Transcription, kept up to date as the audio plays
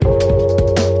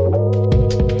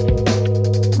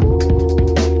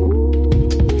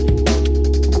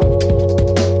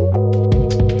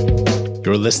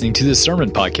listening to the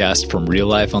Sermon Podcast from Real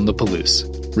Life on the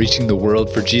Palouse, reaching the world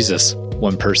for Jesus,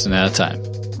 one person at a time.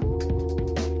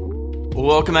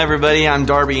 Welcome, everybody. I'm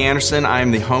Darby Anderson. I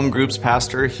am the home groups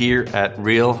pastor here at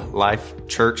Real Life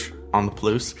Church on the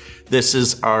Palouse. This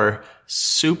is our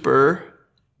super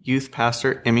youth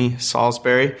pastor, Emmy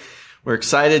Salisbury. We're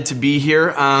excited to be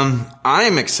here. I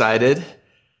am excited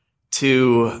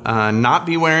to not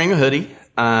be wearing a hoodie,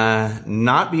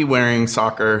 not be wearing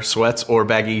soccer sweats or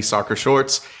baggy soccer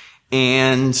shorts,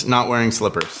 and not wearing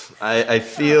slippers. I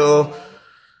feel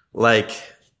like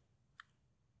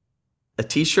a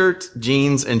t-shirt,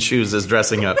 jeans, and shoes is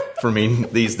dressing up for me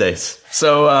these days.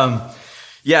 So,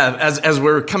 as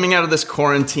we're coming out of this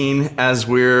quarantine, as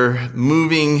we're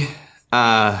moving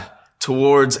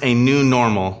towards a new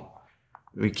normal,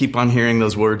 we keep on hearing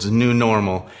those words, new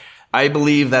normal. I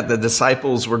believe that the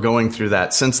disciples were going through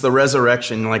that. Since the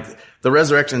resurrection,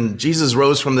 Jesus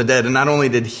rose from the dead, and not only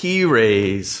did he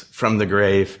raise from the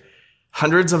grave,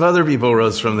 hundreds of other people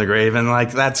rose from the grave, and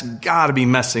that's gotta be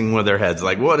messing with their heads.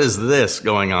 What is this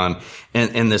going on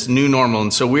in this new normal?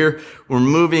 And so we're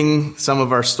moving some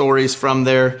of our stories from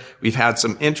there. We've had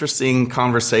some interesting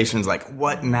conversations, like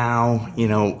what now?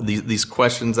 These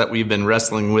questions that we've been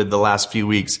wrestling with the last few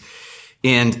weeks.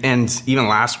 And even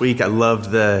last week, I loved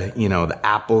the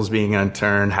apples being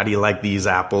unturned. How do you like these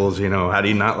apples? How do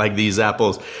you not like these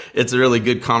apples? It's a really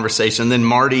good conversation. Then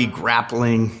Marty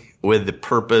grappling with the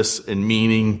purpose and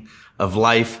meaning of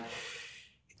life.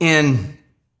 And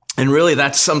really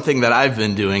that's something that I've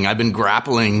been doing. I've been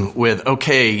grappling with, we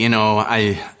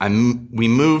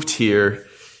moved here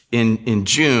in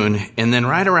June, and then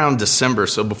right around December,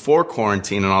 so before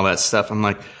quarantine and all that stuff, I'm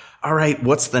like, all right,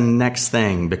 what's the next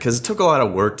thing? Because it took a lot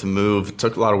of work to move. It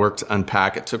took a lot of work to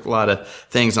unpack. It took a lot of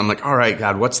things. I'm like, all right,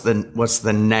 God, what's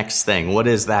the next thing? What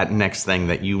is that next thing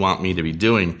that you want me to be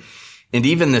doing? And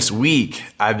even this week,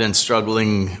 I've been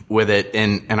struggling with it,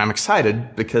 and I'm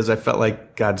excited because I felt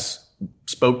like God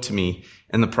spoke to me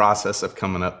in the process of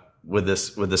coming up with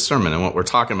this sermon and what we're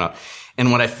talking about.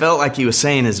 And what I felt like he was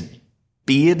saying is,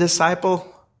 be a disciple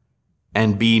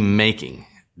and be making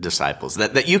disciples.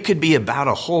 That you could be about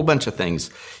a whole bunch of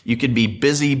things. You could be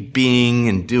busy being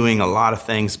and doing a lot of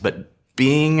things, but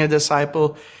being a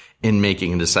disciple and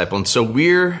making a disciple. And so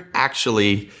we're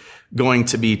actually going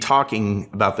to be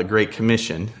talking about the Great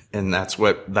Commission, and that's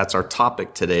our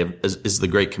topic today is the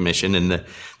Great Commission, and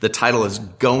the title is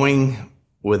Going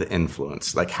with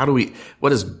Influence.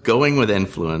 What is going with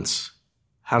influence?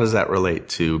 How does that relate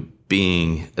to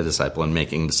being a disciple and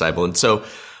making a disciple? And so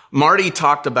Marty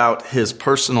talked about his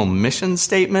personal mission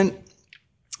statement,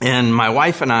 and my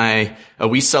wife and I,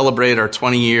 we celebrated our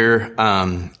 20-year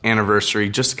anniversary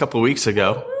just a couple of weeks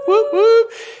ago. Whoop,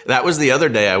 whoop. That was the other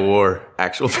day I wore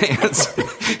actual pants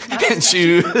and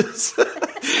shoes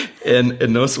and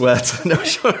no sweats, no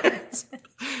shorts.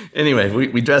 Anyway,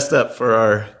 we dressed up for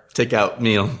our takeout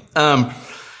meal.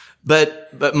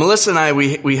 But Melissa and I,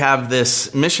 we have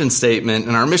this mission statement,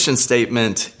 and our mission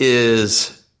statement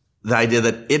is the idea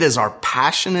that it is our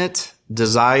passionate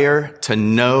desire to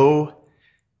know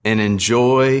and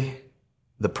enjoy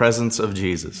the presence of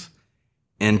Jesus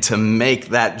and to make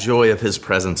that joy of his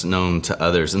presence known to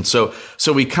others. And so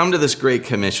we come to this Great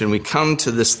Commission, we come to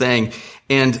this thing,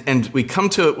 and we come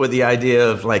to it with the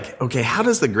idea of how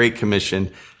does the Great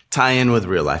Commission tie in with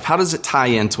real life? How does it tie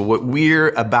into what we're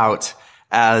about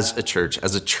as a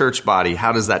church body?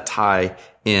 How does that tie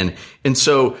in? And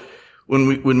so when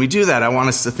we do that, I want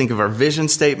us to think of our vision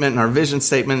statement, and our vision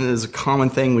statement is a common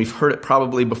thing. We've heard it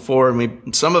probably before,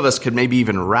 and some of us could maybe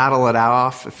even rattle it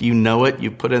off. If you know it,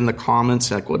 you put it in the comments,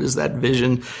 what is that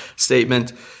vision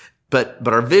statement? But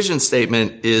our vision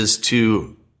statement is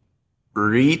to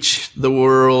reach the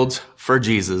world for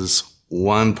Jesus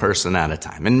one person at a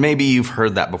time. And maybe you've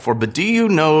heard that before, but do you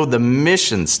know the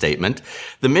mission statement?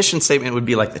 The mission statement would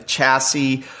be like the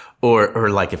chassis, or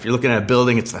if you're looking at a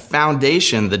building, it's the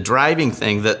foundation, the driving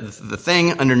thing, the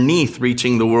thing underneath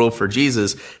reaching the world for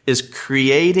Jesus is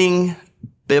creating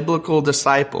biblical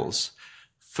disciples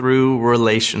through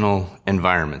relational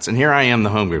environments. And here I am,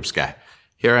 the home groups guy.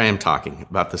 Here I am talking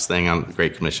about this thing on the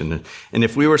Great Commission. And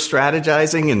if we were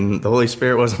strategizing and the Holy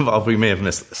Spirit was involved, we may have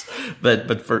missed this.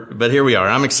 But here we are.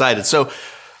 I'm excited. So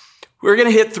we're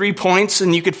going to hit 3 points,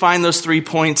 and you could find those 3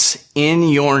 points in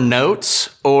your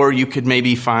notes, or you could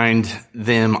maybe find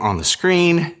them on the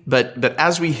screen. But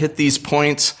as we hit these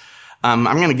points, I'm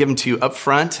going to give them to you up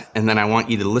front, and then I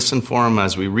want you to listen for them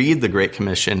as we read the Great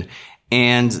Commission,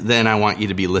 and then I want you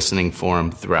to be listening for them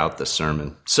throughout the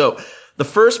sermon. So the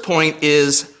first point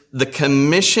is the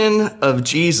commission of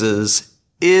Jesus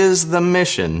is the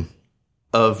mission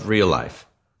of real life.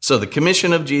 So the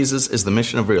commission of Jesus is the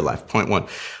mission of real life. Point one.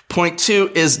 Point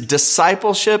two is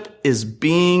discipleship is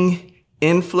being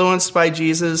influenced by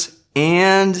Jesus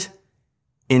and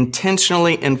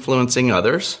intentionally influencing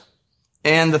others.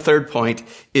 And the third point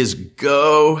is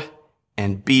go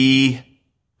and be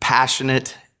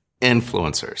passionate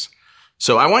influencers.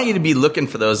 So I want you to be looking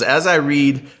for those as I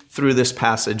read through this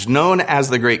passage known as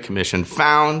the Great Commission,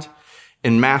 found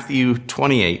in Matthew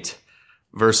 28,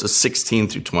 verses 16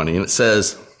 through 20. And it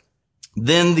says,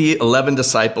 "Then the 11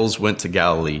 disciples went to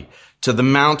Galilee, to the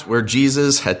mount where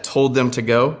Jesus had told them to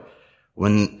go.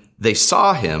 When they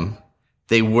saw him,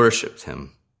 they worshiped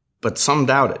him, but some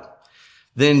doubted.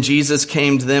 Then Jesus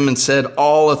came to them and said,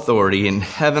 'All authority in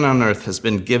heaven and on earth has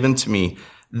been given to me.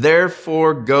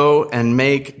 Therefore go and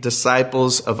make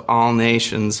disciples of all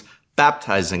nations,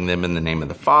 baptizing them in the name of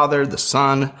the Father, the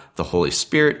Son, the Holy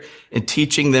Spirit, and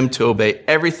teaching them to obey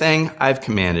everything I've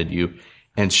commanded you.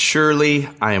 And surely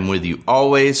I am with you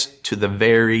always to the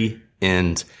very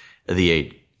end of the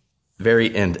age.'"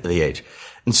 Very end of the age.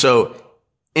 And so,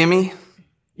 Emmy,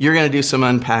 you're going to do some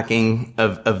unpacking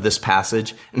of this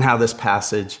passage and how this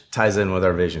passage ties in with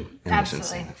our vision.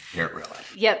 Absolutely. Here at Real Life.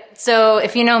 Yep. So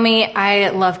if you know me, I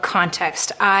love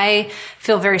context. I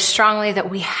feel very strongly that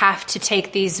we have to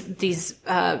take these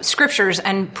scriptures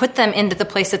and put them into the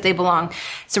place that they belong.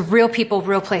 It's a real people,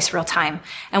 real place, real time.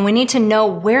 And we need to know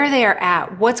where they are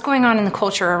at, what's going on in the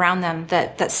culture around them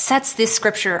that sets this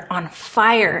scripture on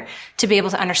fire to be able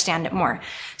to understand it more.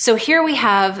 So here we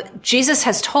have, Jesus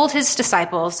has told his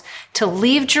disciples to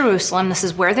leave Jerusalem, this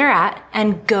is where they're at,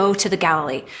 and go to the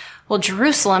Galilee. Well,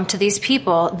 Jerusalem, to these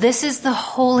people, this is the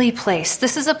holy place.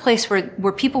 This is a place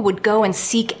where people would go and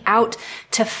seek out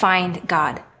to find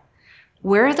God.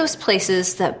 Where are those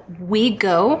places that we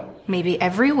go, maybe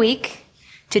every week,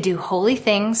 to do holy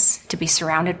things, to be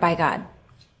surrounded by God?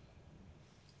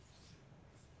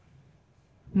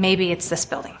 Maybe it's this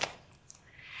building.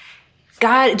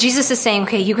 Jesus is saying,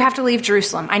 okay, you have to leave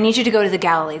Jerusalem. I need you to go to the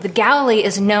Galilee. The Galilee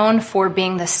is known for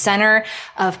being the center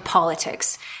of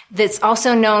politics. That's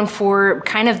also known for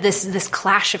kind of this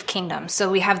clash of kingdoms.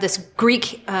 So we have this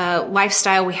Greek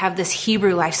lifestyle, we have this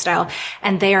Hebrew lifestyle,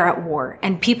 and they are at war.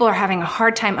 And people are having a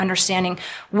hard time understanding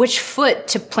which foot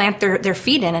to plant their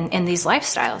feet in these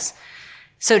lifestyles.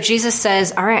 So Jesus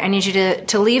says, all right, I need you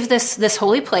to leave this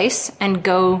holy place and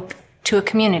go to a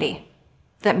community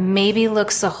that maybe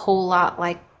looks a whole lot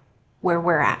like where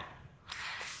we're at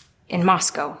in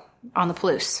Moscow on the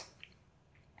Palouse.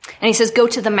 And he says, go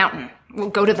to the mountain. Well,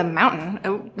 go to the mountain.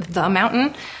 Oh, the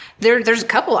mountain. There's a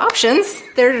couple options.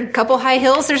 There are a couple high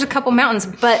hills. There's a couple mountains,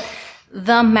 but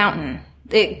the mountain.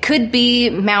 It could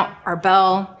be Mount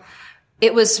Arbel.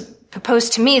 It was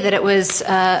proposed to me that it was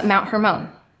Mount Hermon.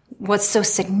 What's so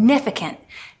significant,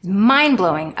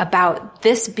 mind-blowing about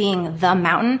this being the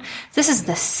mountain, this is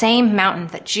the same mountain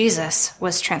that Jesus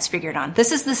was transfigured on.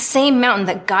 This is the same mountain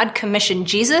that God commissioned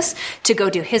Jesus to go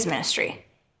do his ministry.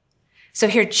 So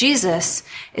here Jesus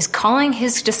is calling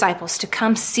his disciples to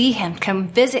come see him, come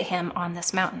visit him on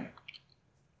this mountain.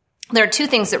 There are two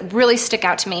things that really stick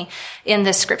out to me in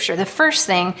this scripture. The first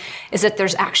thing is that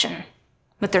there's action,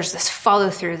 that there's this follow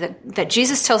through that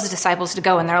Jesus tells his disciples to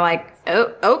go, and they're like,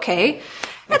 oh, okay,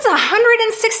 that's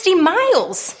 160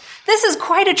 miles. This is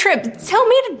quite a trip. Tell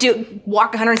me to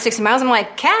walk 160 miles. I'm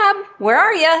like, cab, where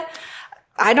are you?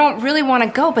 I don't really want to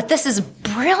go, but this is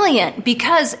brilliant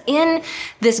because in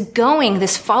this going,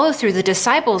 this follow through, the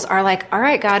disciples are like, all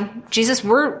right, God, Jesus,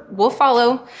 we'll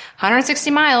follow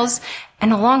 160 miles.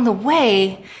 And along the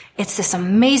way, it's this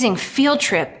amazing field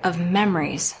trip of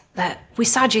memories that we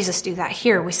saw Jesus do that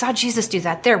here. We saw Jesus do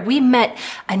that there. We met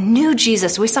a new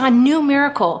Jesus. We saw a new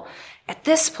miracle at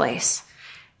this place.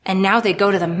 And now they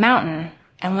go to the mountain.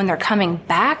 And when they're coming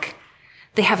back,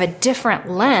 they have a different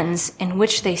lens in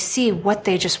which they see what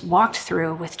they just walked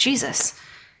through with Jesus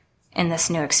in this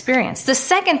new experience. The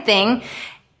second thing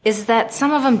is that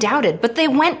some of them doubted, but they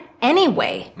went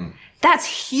anyway.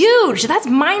 That's huge. That's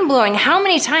mind-blowing. How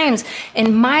many times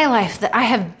in my life that I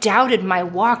have doubted my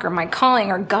walk or my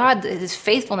calling or God, his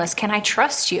faithfulness, can I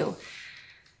trust you?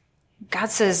 God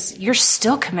says, you're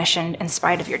still commissioned in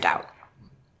spite of your doubt.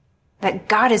 That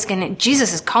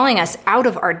Jesus is calling us out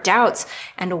of our doubts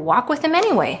and to walk with him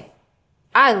anyway.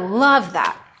 I love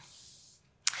that.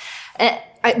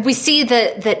 We see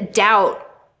that doubt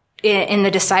in the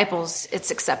disciples,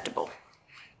 it's acceptable.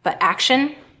 But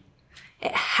action,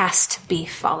 it has to be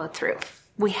followed through.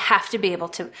 We have to be able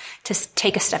to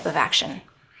take a step of action.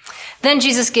 Then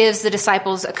Jesus gives the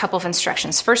disciples a couple of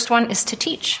instructions. First one is to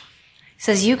teach. He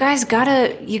says, you guys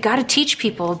gotta teach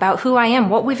people about who I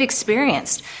am, what we've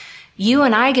experienced. You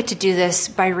and I get to do this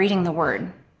by reading the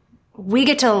word. We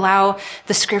get to allow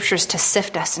the scriptures to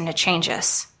sift us and to change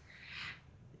us.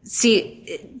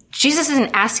 See, Jesus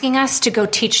isn't asking us to go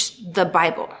teach the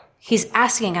Bible. He's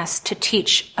asking us to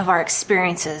teach of our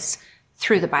experiences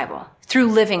through the Bible,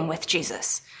 through living with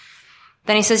Jesus.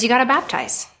 Then he says, you got to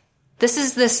baptize. This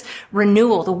is this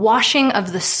renewal, the washing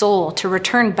of the soul to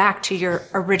return back to your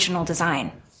original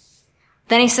design.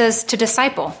 Then he says to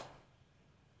disciple.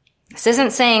 This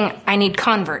isn't saying I need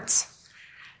converts.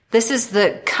 This is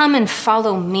the come and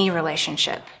follow me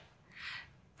relationship.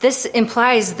 This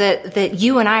implies that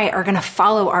you and I are going to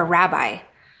follow our rabbi,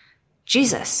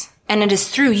 Jesus. And it is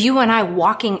through you and I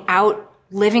walking out,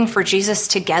 living for Jesus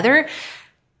together,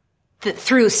 that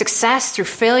through success, through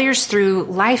failures, through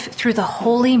life, through the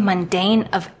holy mundane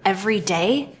of every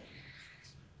day,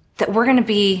 that we're going to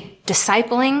be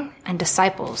discipling and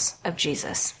disciples of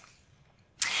Jesus.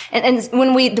 And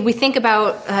when we think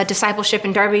about discipleship,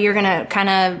 and Darby, you're going to kind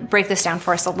of break this down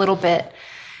for us a little bit.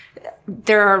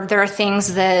 There are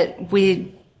things that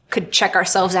we could check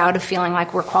ourselves out of feeling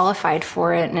like we're qualified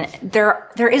for it. And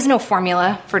there is no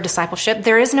formula for discipleship.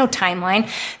 There is no timeline.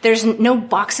 There's no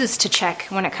boxes to check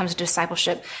when it comes to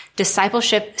discipleship.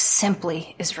 Discipleship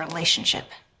simply is relationship.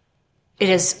 It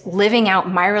is living out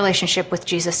my relationship with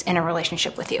Jesus in a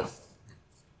relationship with you.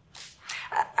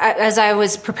 As I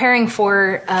was preparing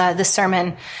for this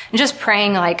sermon and just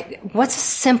praying, like, what's a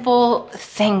simple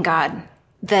thing, God,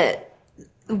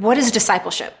 what is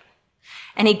discipleship?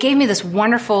 And he gave me this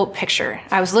wonderful picture.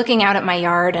 I was looking out at my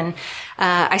yard and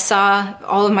I saw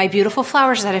all of my beautiful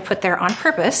flowers that I put there on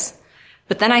purpose.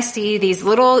 But then I see these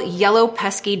little yellow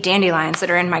pesky dandelions that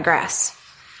are in my grass.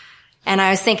 And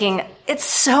I was thinking, it's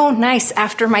so nice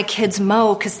after my kids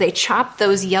mow because they chop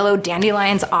those yellow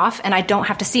dandelions off and I don't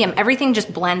have to see them. Everything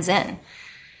just blends in.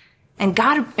 And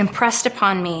God impressed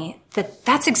upon me that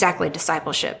that's exactly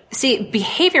discipleship. See,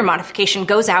 behavior modification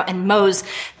goes out and mows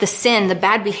the sin, the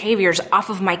bad behaviors off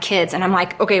of my kids. And I'm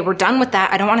like, okay, we're done with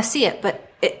that. I don't want to see it,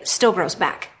 but it still grows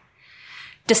back.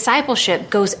 Discipleship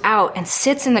goes out and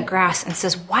sits in the grass and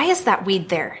says, why is that weed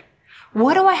there?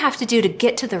 What do I have to do to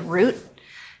get to the root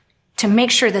to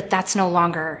make sure that that's no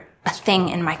longer a thing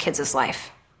in my kids'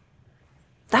 life?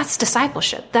 That's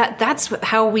discipleship. That's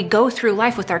how we go through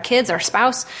life with our kids, our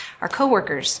spouse, our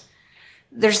coworkers.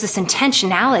 There's this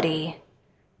intentionality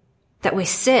that we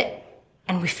sit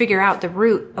and we figure out the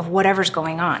root of whatever's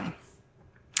going on.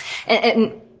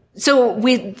 And so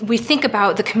we think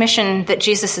about the commission that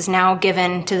Jesus has now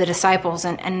given to the disciples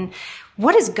and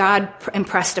what has God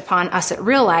impressed upon us at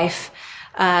Real Life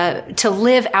to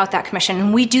live out that commission.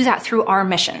 And we do that through our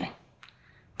mission.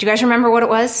 Do you guys remember what it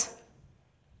was?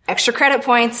 Extra credit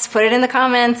points, put it in the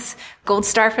comments, gold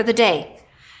star for the day.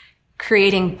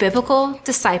 Creating biblical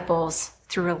disciples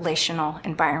through relational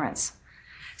environments.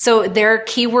 So there are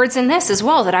keywords in this as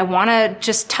well that I want to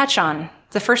just touch on.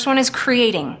 The first one is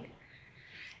creating.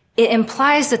 It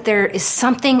implies that there is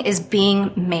something is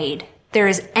being made. There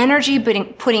is energy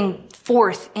putting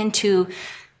forth into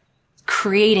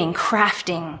creating,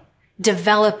 crafting,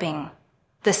 developing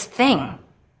this thing.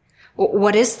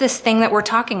 What is this thing that we're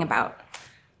talking about?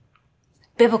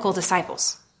 Biblical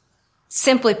disciples.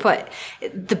 Simply put,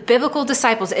 the biblical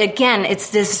disciples, again, it's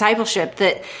the discipleship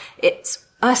that it's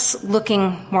us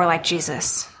looking more like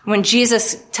Jesus. When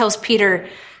Jesus tells Peter,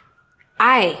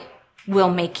 I will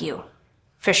make you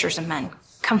fishers of men.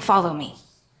 Come follow me.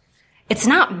 It's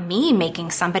not me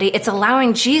making somebody. It's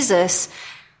allowing Jesus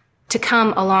to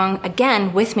come along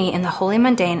again with me in the holy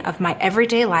mundane of my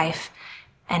everyday life.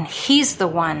 And he's the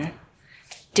one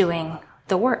doing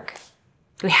the work.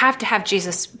 We have to have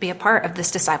Jesus be a part of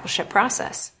this discipleship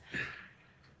process.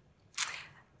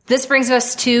 This brings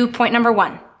us to point number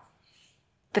 1.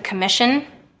 The commission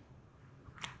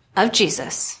of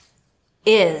Jesus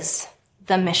is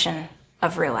the mission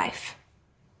of Real Life.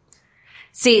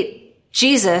 See,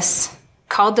 Jesus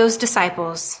called those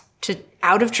disciples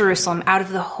out of Jerusalem, out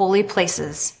of the holy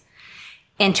places,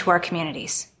 into our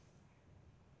communities.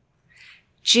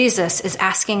 Jesus is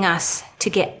asking us to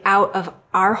get out of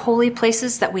our holy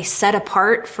places that we set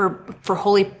apart for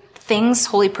holy things,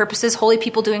 holy purposes, holy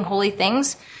people doing holy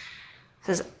things. He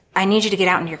says, I need you to get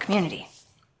out into your community.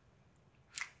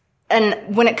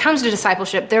 And when it comes to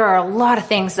discipleship, there are a lot of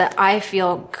things that I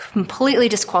feel completely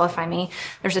disqualify me.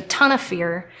 There's a ton of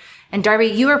fear. And Darby,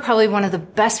 you are probably one of the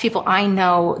best people I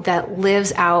know that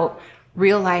lives out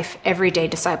real life, everyday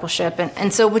discipleship.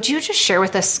 And so would you just share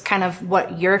with us kind of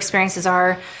what your experiences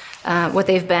are, what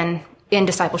they've been in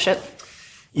discipleship?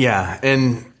 Yeah.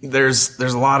 And there's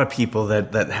a lot of people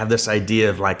that have this idea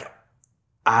of like,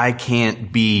 I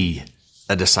can't be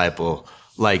a disciple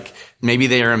Like maybe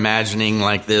they are imagining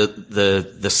like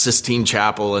the Sistine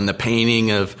Chapel and the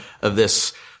painting of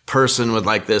this person with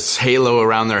like this halo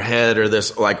around their head or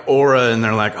this like aura, and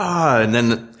they're like, and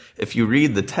then if you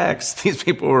read the text, these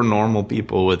people were normal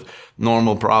people with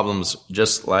normal problems,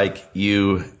 just like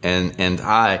you and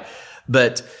I.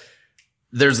 But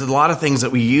there's a lot of things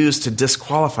that we use to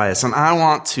disqualify us. And I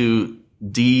want to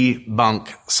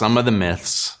debunk some of the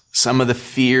myths, some of the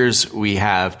fears we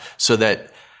have, so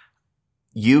that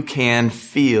you can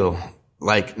feel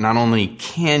like not only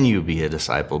can you be a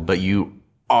disciple, but you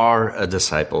are a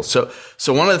disciple. So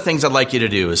one of the things I'd like you to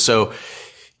do is, so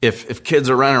if kids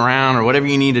are running around or whatever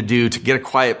you need to do to get a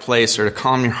quiet place or to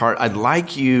calm your heart, I'd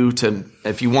like you to,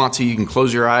 if you want to, you can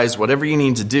close your eyes, whatever you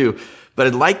need to do. But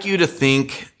I'd like you to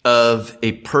think of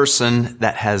a person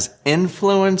that has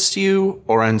influenced you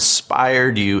or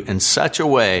inspired you in such a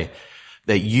way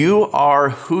that you are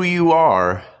who you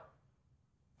are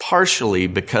partially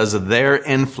because of their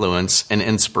influence and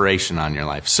inspiration on your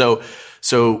life. So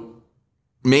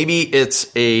maybe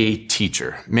it's a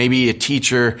teacher. Maybe a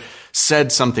teacher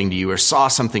said something to you or saw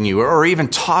something to you or even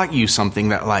taught you something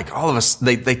that, like, all of us,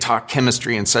 they taught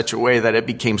chemistry in such a way that it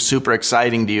became super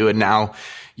exciting to you. And now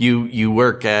you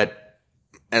work at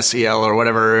SEL or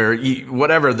whatever,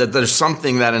 that there's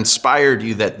something that inspired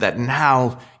you that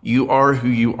now you are who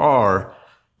you are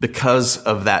because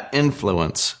of that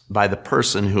influence by the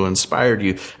person who inspired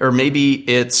you. Or maybe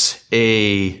it's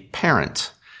a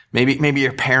parent. Maybe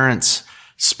your parents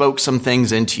spoke some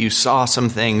things into you, saw some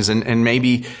things, and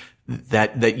maybe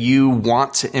that you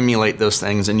want to emulate those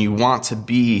things and you want to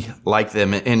be like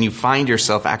them, and you find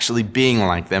yourself actually being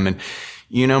like them. And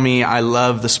you know me, I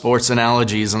love the sports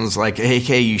analogies, and it's like,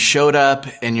 hey, you showed up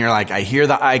and you're like, I hear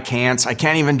the I can't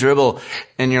even dribble.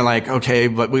 And you're like, okay,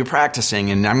 but we're practicing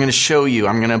and I'm going to show you,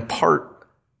 I'm going to impart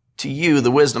to you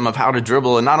the wisdom of how to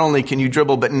dribble. And not only can you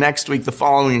dribble, but next week, the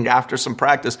following, after some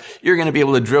practice, you're going to be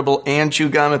able to dribble and chew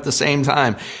gum at the same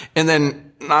time. And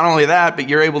then not only that, but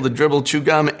you're able to dribble, chew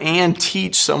gum, and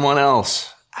teach someone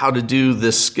else how to do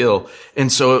this skill.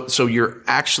 And so you're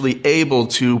actually able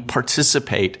to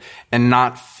participate and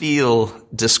not feel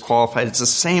disqualified. It's the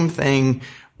same thing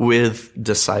with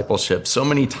discipleship. So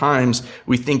many times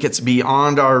we think it's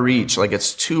beyond our reach, like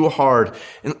it's too hard.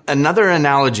 And another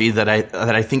analogy that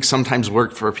I think sometimes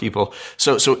works for people.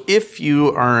 So if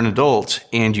you are an adult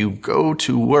and you go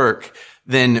to work,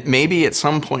 then maybe at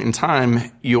some point in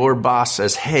time, your boss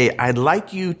says, hey, I'd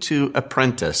like you to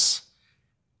apprentice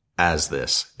as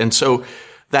this. And so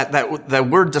that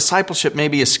word discipleship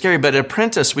maybe is scary, but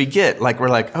apprentice we get, like, we're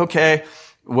like, okay,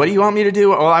 what do you want me to do?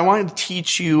 Well, I want to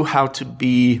teach you how to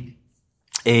be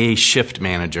a shift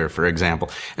manager, for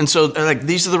example. And so like,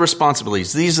 these are the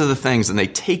responsibilities. These are the things, and they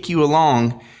take you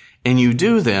along and you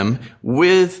do them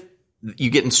you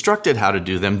get instructed how to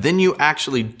do them. Then you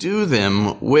actually do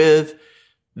them with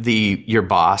your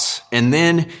boss, and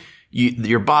then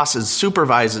your boss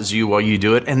supervises you while you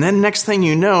do it. And then next thing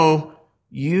you know,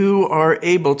 you are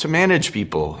able to manage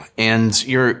people, and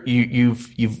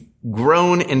you've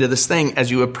grown into this thing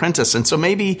as you apprentice. And so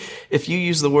maybe if you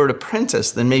use the word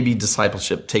apprentice, then maybe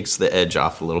discipleship takes the edge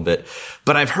off a little bit.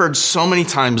 But I've heard so many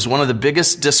times, one of the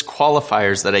biggest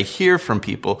disqualifiers that I hear from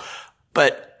people,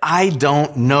 but I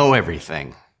don't know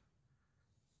everything.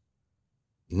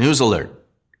 News alert.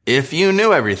 If you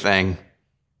knew everything,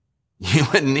 you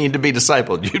wouldn't need to be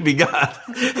discipled. You'd be God.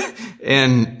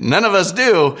 And none of us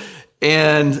do.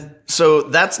 And so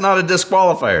that's not a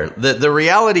disqualifier. The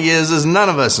reality is none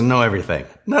of us know everything.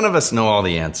 None of us know all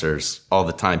the answers all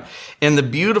the time. And the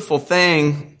beautiful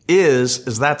thing is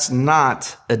that's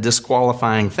not a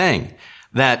disqualifying thing.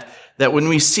 That when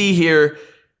we see here,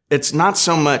 it's not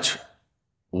so much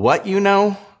what you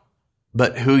know,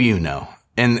 but who you know.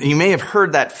 And you may have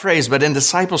heard that phrase, but in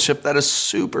discipleship, that is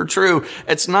super true.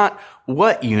 It's not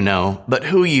what you know, but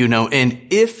who you know. And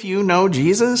if you know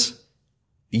Jesus,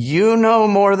 you know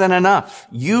more than enough.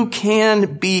 You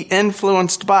can be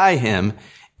influenced by him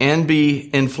and be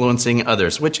influencing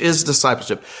others, which is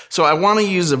discipleship. So I want to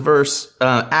use a verse,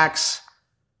 Acts.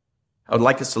 I would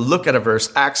like us to look at a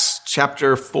verse, Acts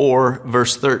chapter 4,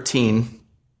 verse 13.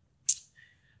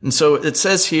 And so it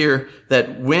says here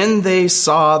that when they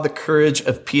saw the courage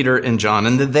of Peter and John,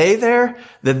 and that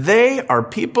they are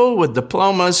people with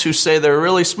diplomas who say they're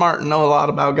really smart and know a lot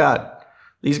about God.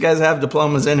 These guys have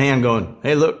diplomas in hand going,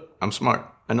 hey, look, I'm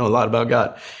smart. I know a lot about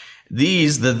God.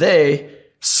 They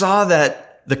saw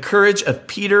that the courage of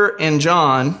Peter and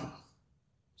John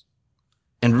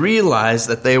and realized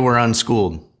that they were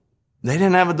unschooled. They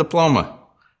didn't have a diploma.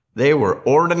 They were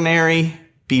ordinary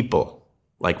people.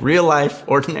 Like real life,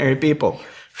 ordinary people.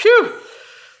 Phew!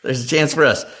 There's a chance for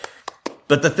us.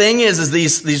 But the thing is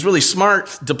these really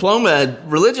smart diploma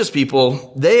religious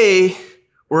people, they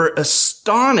were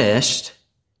astonished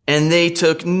and they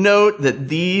took note that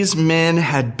these men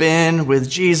had been with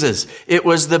Jesus. It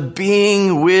was the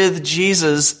being with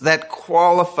Jesus that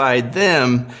qualified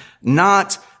them,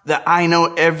 not that I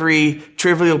know every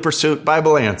Trivial Pursuit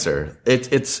Bible answer.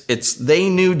 It's they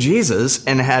knew Jesus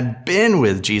and had been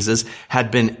with Jesus, had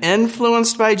been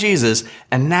influenced by Jesus,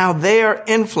 and now they are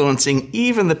influencing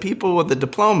even the people with the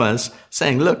diplomas,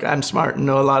 saying, look, I'm smart and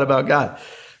know a lot about God.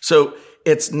 So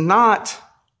it's not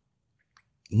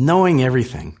knowing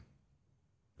everything.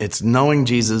 It's knowing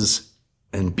Jesus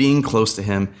and being close to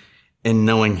him and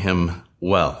knowing him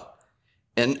well.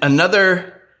 And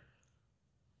another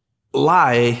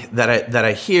lie that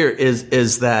I hear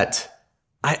is that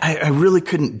I really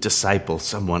couldn't disciple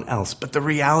someone else. But the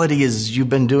reality is you've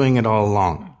been doing it all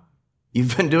along.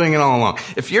 You've been doing it all along.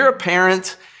 If you're a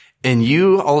parent and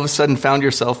you all of a sudden found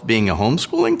yourself being a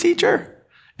homeschooling teacher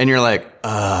and you're like,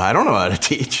 I don't know how to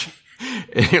teach.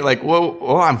 And you're like,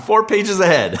 well, I'm 4 pages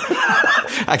ahead.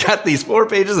 I got these 4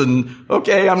 pages and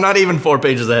okay, I'm not even 4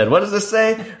 pages ahead. What does this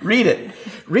say? Read it.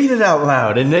 Read it out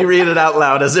loud. And they read it out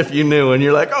loud as if you knew. And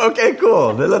you're like, okay,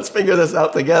 cool. Then let's figure this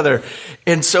out together.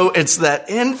 And so it's that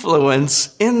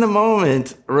influence in the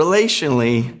moment,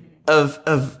 relationally,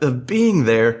 of being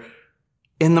there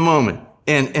in the moment.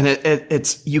 And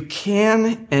it's, you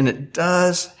can, and it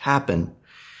does happen.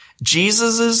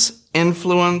 Jesus's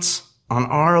influence on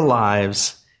our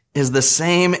lives is the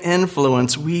same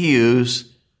influence we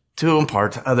use to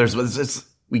impart to others.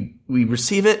 We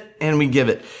receive it and we give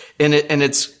it. And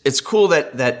it's cool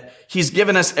that he's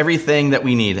given us everything that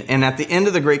we need. And at the end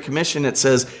of the Great Commission, it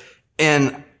says,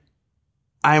 and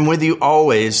I'm with you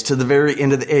always to the very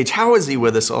end of the age. How is he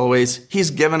with us always?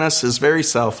 He's given us his very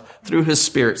self through his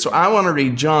Spirit. So I want to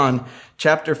read John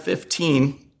chapter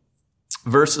 15,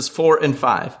 verses 4 and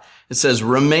 5. It says,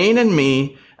 remain in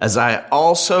me as I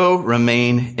also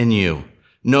remain in you.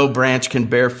 No branch can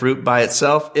bear fruit by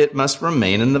itself. It must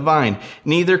remain in the vine.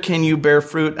 Neither can you bear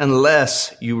fruit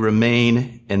unless you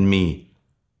remain in me.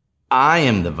 I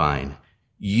am the vine.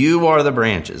 You are the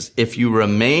branches. If you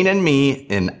remain in me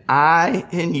and I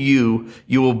in you,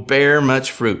 you will bear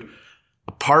much fruit.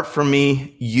 Apart from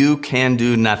me, you can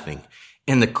do nothing.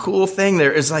 And the cool thing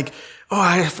there is like, oh,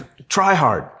 I have to try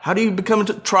hard. How do you become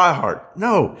to try hard?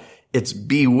 No, it's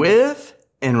be with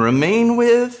and remain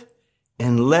with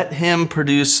and let him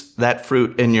produce that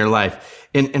fruit in your life.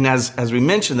 And as we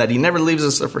mentioned that he never leaves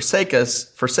us or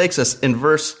forsakes us in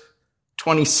verse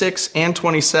 26 and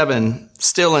 27,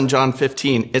 still in John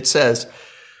 15, it says,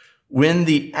 when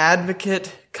the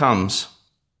advocate comes,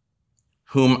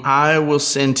 whom I will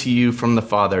send to you from the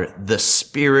Father, the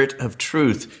Spirit of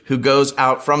truth, who goes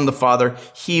out from the Father,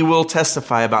 he will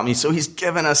testify about me. So he's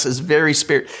given us his very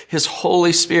Spirit, his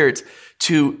Holy Spirit,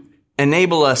 to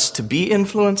enable us to be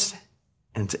influenced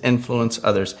and to influence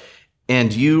others.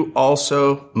 And you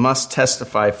also must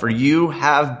testify, for you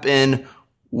have been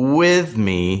with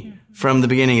me from the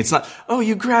beginning. It's not, oh,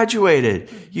 you graduated.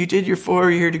 You did your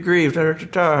 4-year degree.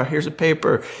 Here's a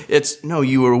paper. It's, no,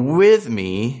 you were with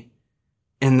me.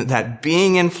 And that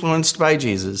being influenced by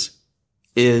Jesus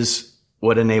is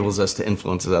what enables us to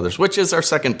influence others, which is our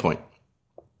second point.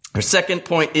 Our second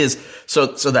point is, so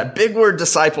that big word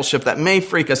discipleship that may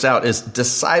freak us out is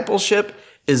discipleship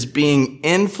is being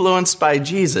influenced by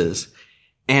Jesus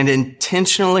and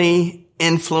intentionally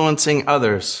influencing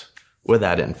others with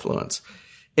that influence.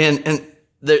 And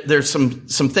there's some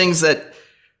things that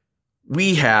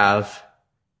we have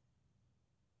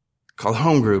called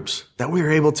home groups that we are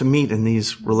able to meet in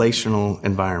these relational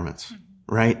environments,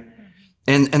 right?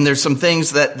 And there's some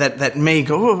things that may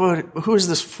go, oh, who is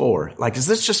this for? Like, is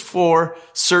this just for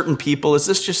certain people? Is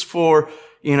this just for,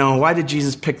 why did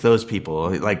Jesus pick those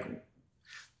people? Like,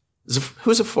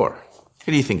 who's it for?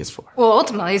 Who do you think it's for? Well,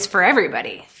 ultimately, it's for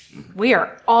everybody. We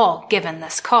are all given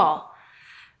this call.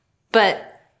 But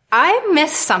I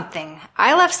missed something.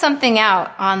 I left something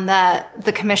out on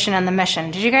the commission and the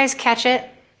mission. Did you guys catch it?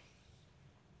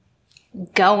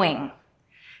 Going.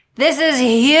 This is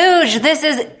huge. This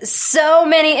is so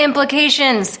many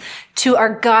implications to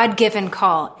our God-given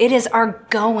call. It is our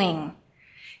going.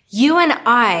 You and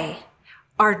I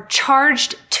are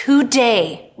charged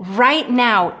today, right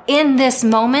now, in this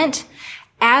moment,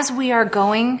 as we are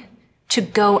going to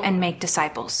go and make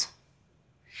disciples.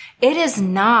 It is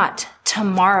not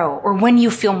tomorrow or when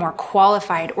you feel more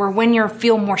qualified or when you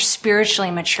feel more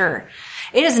spiritually mature.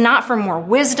 It is not for more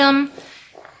wisdom.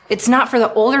 It's not for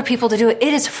the older people to do it.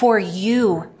 It is for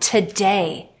you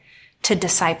today to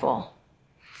disciple.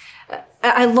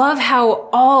 I love how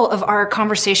all of our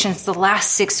conversations the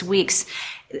last 6 weeks,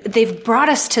 they've brought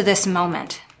us to this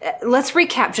moment. Let's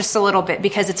recap just a little bit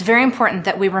because it's very important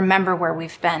that we remember where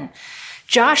we've been.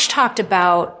 Josh talked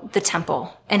about the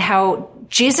temple and how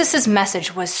Jesus'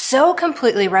 message was so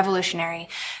completely revolutionary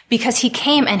because he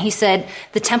came and he said,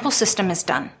 the temple system is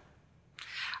done.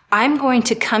 I'm going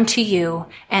to come to you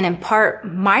and impart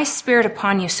my spirit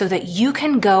upon you so that you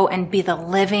can go and be the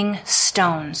living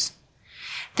stones.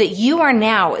 That you are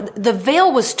now, the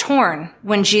veil was torn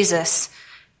when Jesus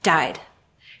died.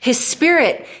 His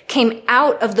spirit came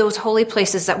out of those holy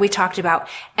places that we talked about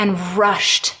and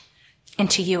rushed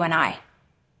into you and I.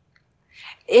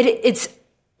 It's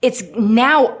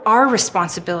now our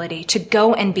responsibility to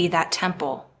go and be that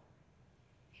temple.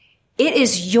 It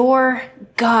is your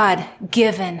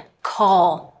God-given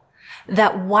call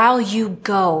that while you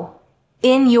go,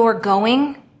 in your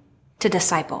going, to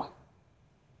disciple.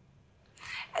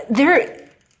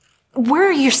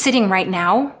 Where you're sitting right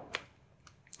now,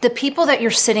 the people that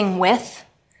you're sitting with,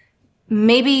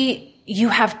 maybe you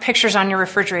have pictures on your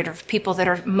refrigerator of people that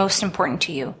are most important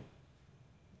to you.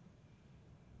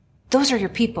 Those are your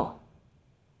people.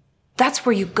 That's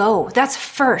where you go. That's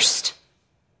first.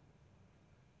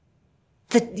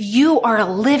 That you are a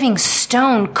living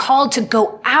stone called to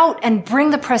go out and bring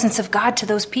the presence of God to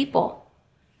those people.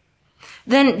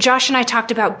 Then Josh and I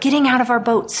talked about getting out of our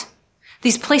boats.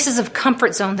 These places of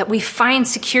comfort zone that we find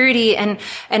security and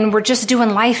we're just doing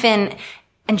life in.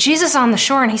 And Jesus on the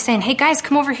shore and he's saying, hey guys,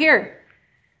 come over here.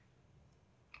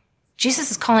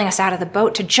 Jesus is calling us out of the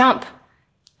boat to jump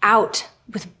out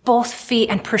with both feet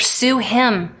and pursue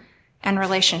him and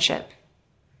relationship.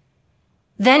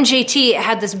 Then JT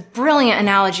had this brilliant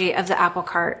analogy of the apple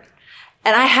cart.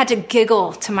 And I had to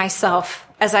giggle to myself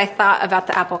as I thought about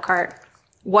the apple cart.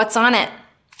 What's on it?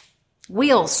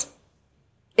 Wheels.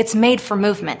 It's made for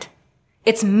movement.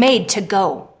 It's made to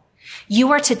go.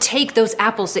 You are to take those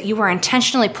apples that you are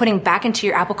intentionally putting back into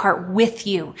your apple cart with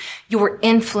you, your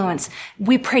influence.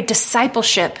 We pray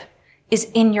discipleship is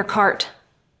in your cart.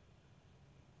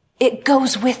 It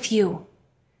goes with you.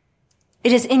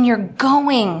 It is in your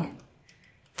going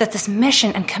that this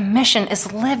mission and commission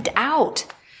is lived out.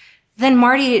 Then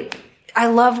Marty, I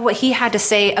love what he had to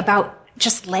say about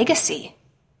just legacy.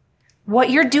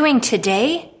 What you're doing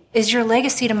today is your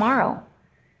legacy tomorrow.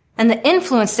 And the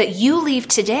influence that you leave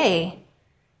today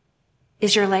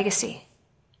is your legacy.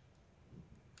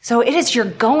 So it is your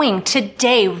going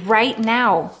today, right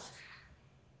now,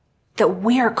 that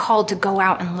we are called to go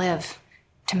out and live,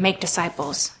 to make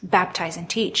disciples, baptize and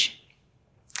teach.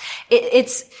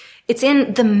 It's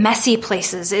in the messy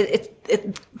places.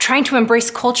 Trying to embrace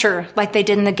culture like they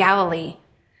did in the Galilee.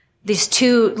 These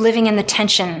two living in the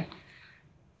tension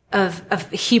of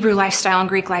Hebrew lifestyle and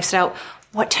Greek lifestyle.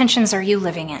 What tensions are you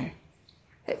living in?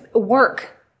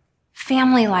 Work,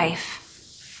 family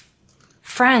life,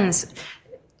 friends.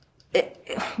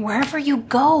 Wherever you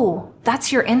go,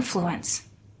 that's your influence.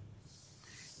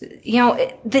 You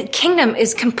know, the kingdom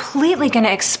is completely going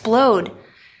to explode.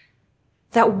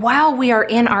 That while we are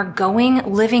in our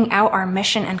going, living out our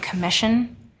mission and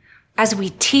commission, as we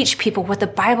teach people what the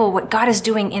Bible, what God is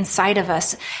doing inside of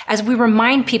us, as we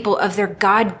remind people of their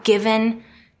God-given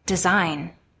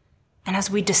design, and as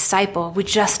we disciple, we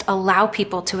just allow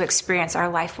people to experience our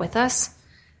life with us,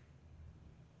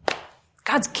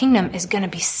 God's kingdom is going to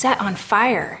be set on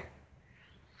fire.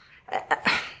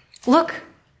 Look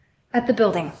at the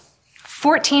building,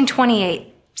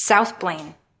 1428 South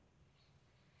Blaine.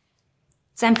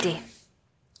 It's empty.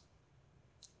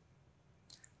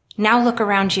 Now look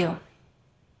around you.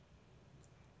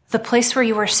 The place where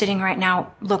you are sitting right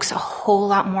now looks a whole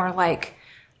lot more like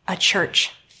a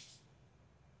church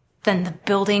than the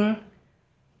building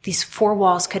these four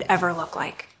walls could ever look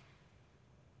like.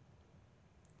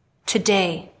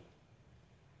 Today,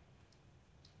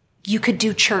 you could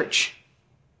do church.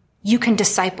 You can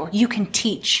disciple. You can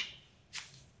teach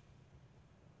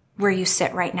where you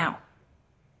sit right now.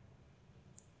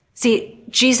 See,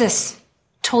 Jesus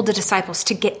told the disciples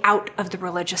to get out of the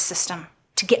religious system,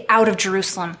 to get out of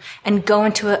Jerusalem and go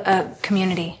into a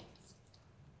community.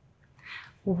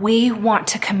 We want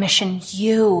to commission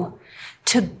you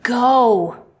to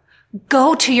go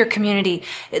to your community.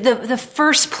 The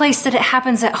first place that it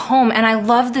happens at home. And I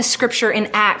love this scripture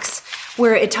in Acts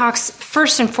where it talks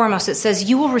first and foremost, it says,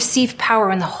 you will receive power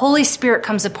when the Holy Spirit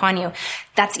comes upon you.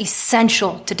 That's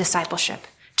essential to discipleship.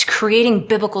 To creating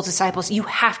biblical disciples, you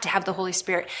have to have the Holy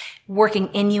Spirit working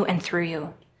in you and through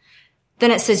you. Then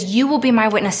it says, you will be my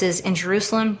witnesses in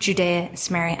Jerusalem, Judea, and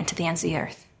Samaria, and to the ends of the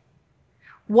earth.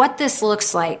 What this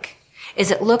looks like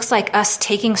is it looks like us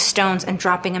taking stones and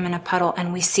dropping them in a puddle,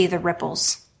 and we see the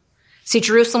ripples. See,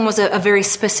 Jerusalem was a very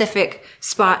specific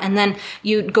spot, and then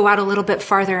you go out a little bit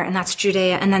farther, and that's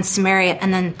Judea, and then Samaria,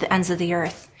 and then the ends of the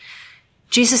earth.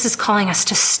 Jesus is calling us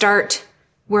to start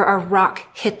where our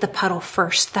rock hit the puddle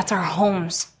first. That's our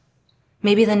homes.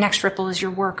 Maybe the next ripple is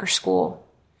your work or school.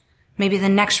 Maybe the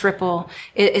next ripple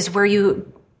is where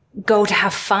you go to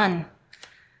have fun.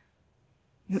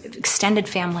 Extended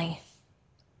family.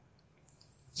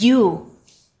 You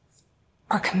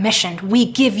are commissioned. We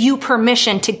give you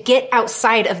permission to get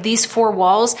outside of these four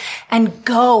walls and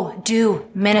go do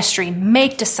ministry.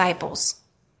 Make disciples.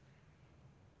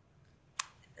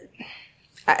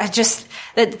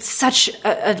 That's such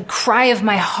a cry of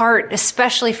my heart,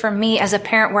 especially for me as a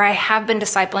parent where I have been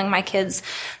discipling my kids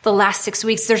the last 6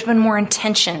 weeks. There's been more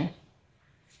intention.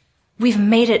 We've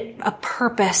made it a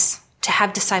purpose to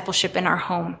have discipleship in our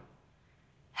home.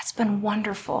 That's been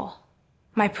wonderful.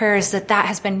 My prayer is that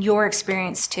has been your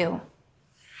experience too.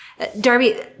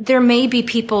 Darby, there may be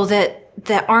people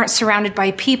that aren't surrounded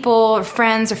by people or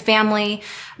friends or family.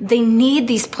 They need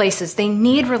these places. They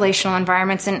need relational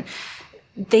environments, and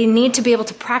they need to be able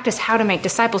to practice how to make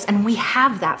disciples, and we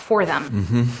have that for them.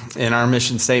 Mm-hmm. In our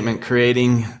mission statement,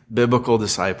 creating biblical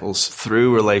disciples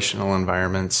through relational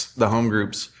environments, the home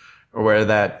groups are where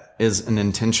that is an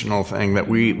intentional thing that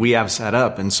we have set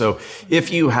up. And so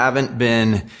if you haven't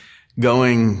been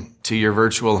going to your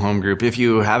virtual home group, if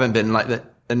you haven't been like that,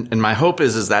 and my hope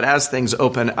is that as things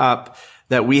open up,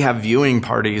 that we have viewing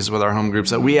parties with our home groups,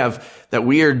 that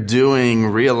we are doing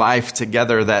real life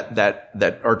together,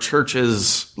 that our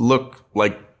churches look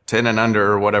like 10 and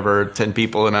under or whatever, 10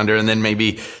 people and under, and then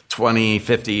maybe 20,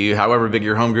 50, however big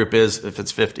your home group is. If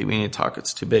it's 50, we need to talk,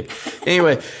 it's too big.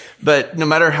 Anyway, but no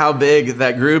matter how big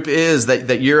that group is,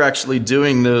 that you're actually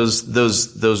doing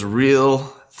those real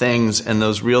things and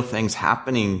those real things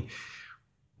happening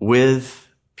with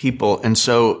people. And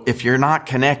so if you're not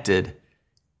connected,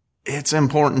 it's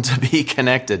important to be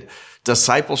connected.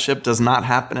 Discipleship does not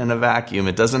happen in a vacuum.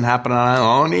 It doesn't happen on,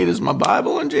 all I need is my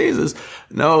Bible and Jesus.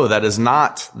 No, that is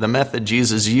not the method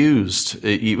Jesus used.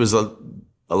 It was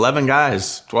 11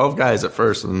 guys, 12 guys at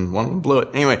first, and one of them blew it.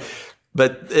 Anyway,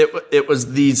 but it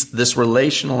was this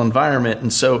relational environment.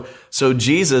 And so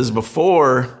Jesus,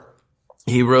 before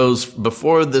he rose,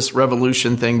 before this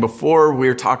revolution thing, before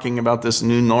we're talking about this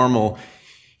new normal,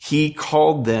 he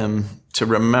called them to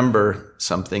remember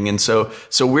something. And so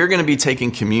we're going to be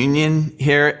taking communion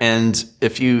here. And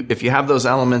if you have those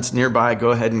elements nearby, go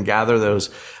ahead and gather those.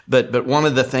 But one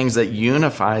of the things that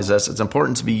unifies us, it's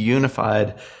important to be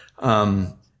unified.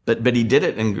 But he did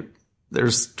it, and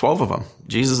there's 12 of them,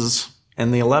 Jesus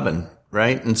and the 11,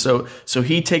 right? And so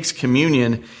he takes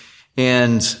communion.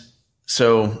 And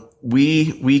so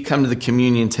we come to the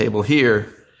communion table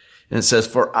here, and it says,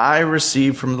 "For I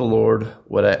received from the Lord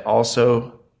what I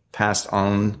also passed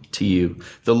on to you.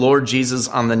 The Lord Jesus,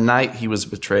 on the night he was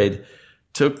betrayed,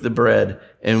 took the bread,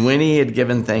 and when he had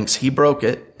given thanks, he broke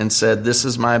it and said, 'This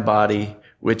is my body,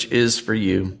 which is for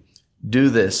you. Do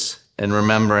this in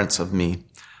remembrance of me.'"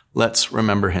 Let's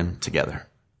remember him together.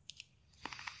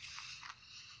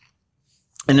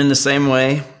 And in the same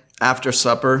way, after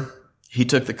supper, he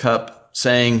took the cup,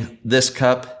 saying, "This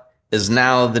cup is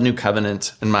now the new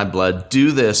covenant in my blood.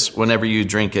 Do this whenever you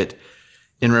drink it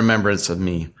in remembrance of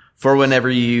me. For whenever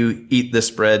you eat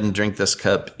this bread and drink this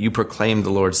cup, you proclaim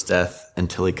the Lord's death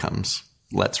until he comes."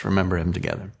 Let's remember him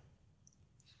together.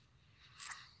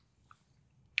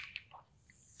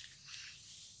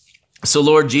 So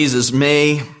Lord Jesus,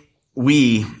 may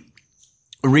we,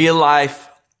 Real Life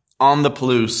on the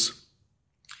Palouse,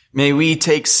 may we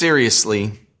take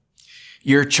seriously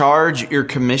your charge, your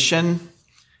commission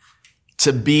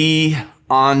to be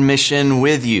on mission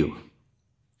with you,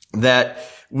 that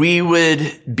we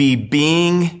would be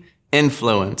being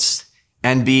influenced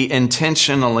and be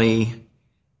intentionally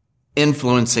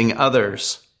influencing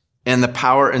others in the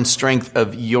power and strength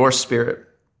of your Spirit.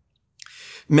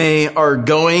 May our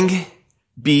going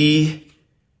be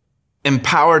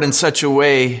empowered in such a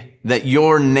way that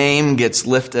your name gets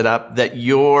lifted up, that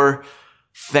your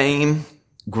fame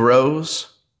grows,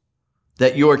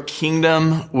 that your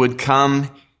kingdom would come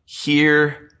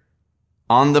here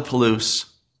on the Palouse,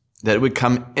 that it would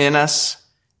come in us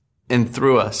and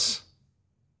through us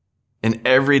in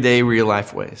everyday real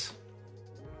life ways.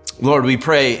 Lord, we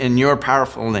pray in your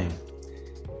powerful name.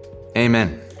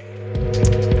 Amen.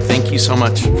 Thank you so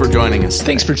much for joining us today.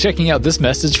 Thanks for checking out this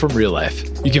message from Real Life.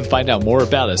 You can find out more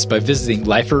about us by visiting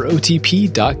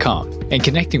liferotp.com and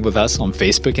connecting with us on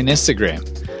Facebook and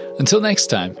Instagram. Until next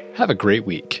time, have a great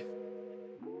week.